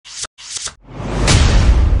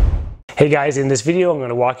Hey guys, in this video I'm going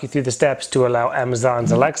to walk you through the steps to allow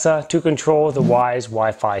Amazon's Alexa to control the Wyze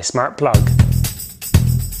Wi-Fi smart plug.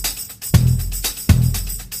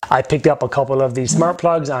 I picked up a couple of these smart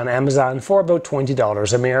plugs on Amazon for about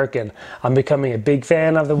 $20 American. I'm becoming a big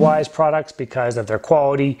fan of the Wyze products because of their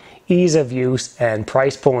quality, ease of use, and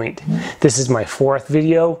price point. This is my fourth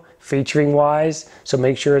video featuring Wyze, so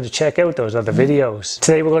make sure to check out those other videos.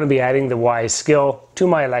 Today we're going to be adding the Wyze skill to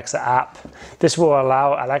my Alexa app. This will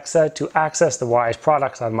allow Alexa to access the Wyze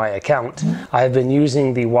products on my account. I've been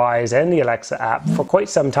using the Wyze and the Alexa app for quite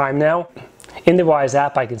some time now. In the Wyze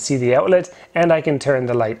app I can see the outlet and I can turn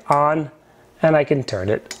the light on and I can turn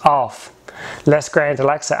it off. Let's grant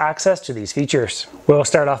Alexa access to these features. We'll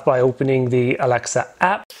start off by opening the Alexa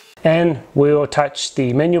app and we will touch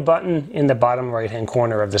the menu button in the bottom right hand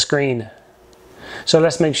corner of the screen. So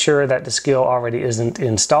let's make sure that the skill already isn't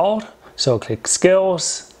installed. So click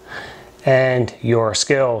Skills and Your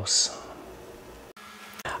Skills.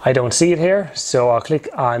 I don't see it here, so I'll click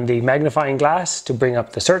on the magnifying glass to bring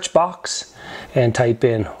up the search box and type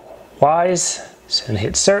in Wyze and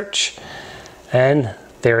hit search, and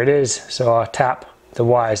there it is. So I'll tap the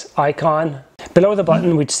Wyze icon. Below the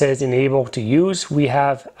button which says enable to use, we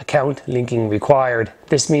have account linking required.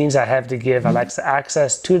 This means I have to give Alexa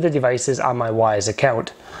access to the devices on my Wyze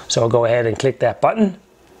account. So I'll go ahead and click that button.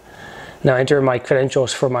 Now enter my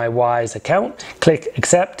credentials for my Wyze account. Click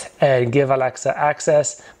accept and give Alexa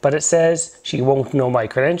access, but it says she won't know my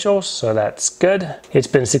credentials, so that's good. It's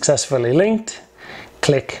been successfully linked.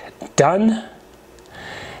 Click done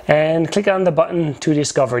and click on the button to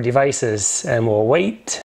discover devices and we'll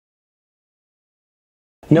wait.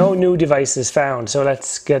 No new devices found, so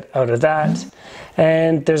let's get out of that.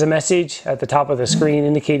 And there's a message at the top of the screen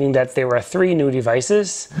indicating that there were 3 new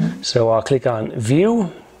devices. So I'll click on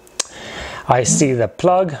view. I see the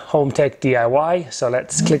plug, Home Tech DIY, so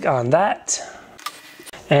let's click on that.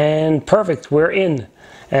 And perfect, we're in.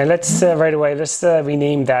 And let's right away, let's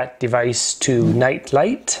rename that device to Night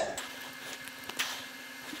Light.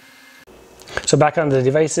 So back on the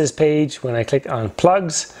devices page, when I click on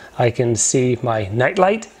plugs, I can see my night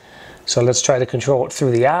light. So let's try to control it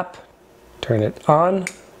through the app. Turn it on.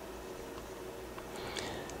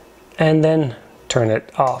 And then turn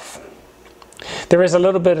it off. There is a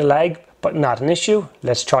little bit of lag, but not an issue.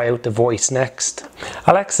 Let's try out the voice next.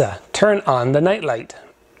 Alexa, turn on the night light.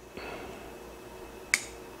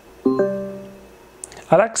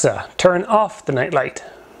 Alexa, turn off the night light.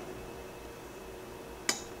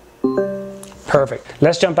 Perfect.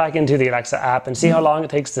 Let's jump back into the Alexa app and see how long it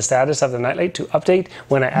takes the status of the nightlight to update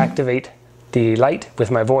when I activate the light with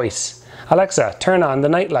my voice. Alexa, turn on the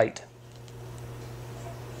nightlight.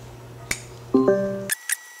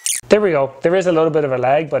 There we go. There is a little bit of a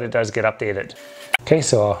lag, but it does get updated. Okay,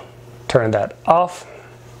 so I'll turn that off.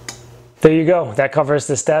 There you go. That covers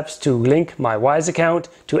the steps to link my Wyze account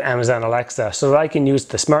to Amazon Alexa so that I can use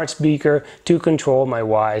the smart speaker to control my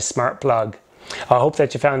Wyze smart plug. I hope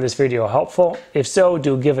that you found this video helpful. If so,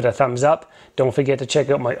 do give it a thumbs up. Don't forget to check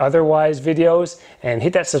out my other Wyze videos and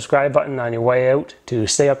hit that subscribe button on your way out to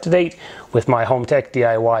stay up to date with my home tech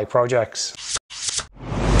DIY projects.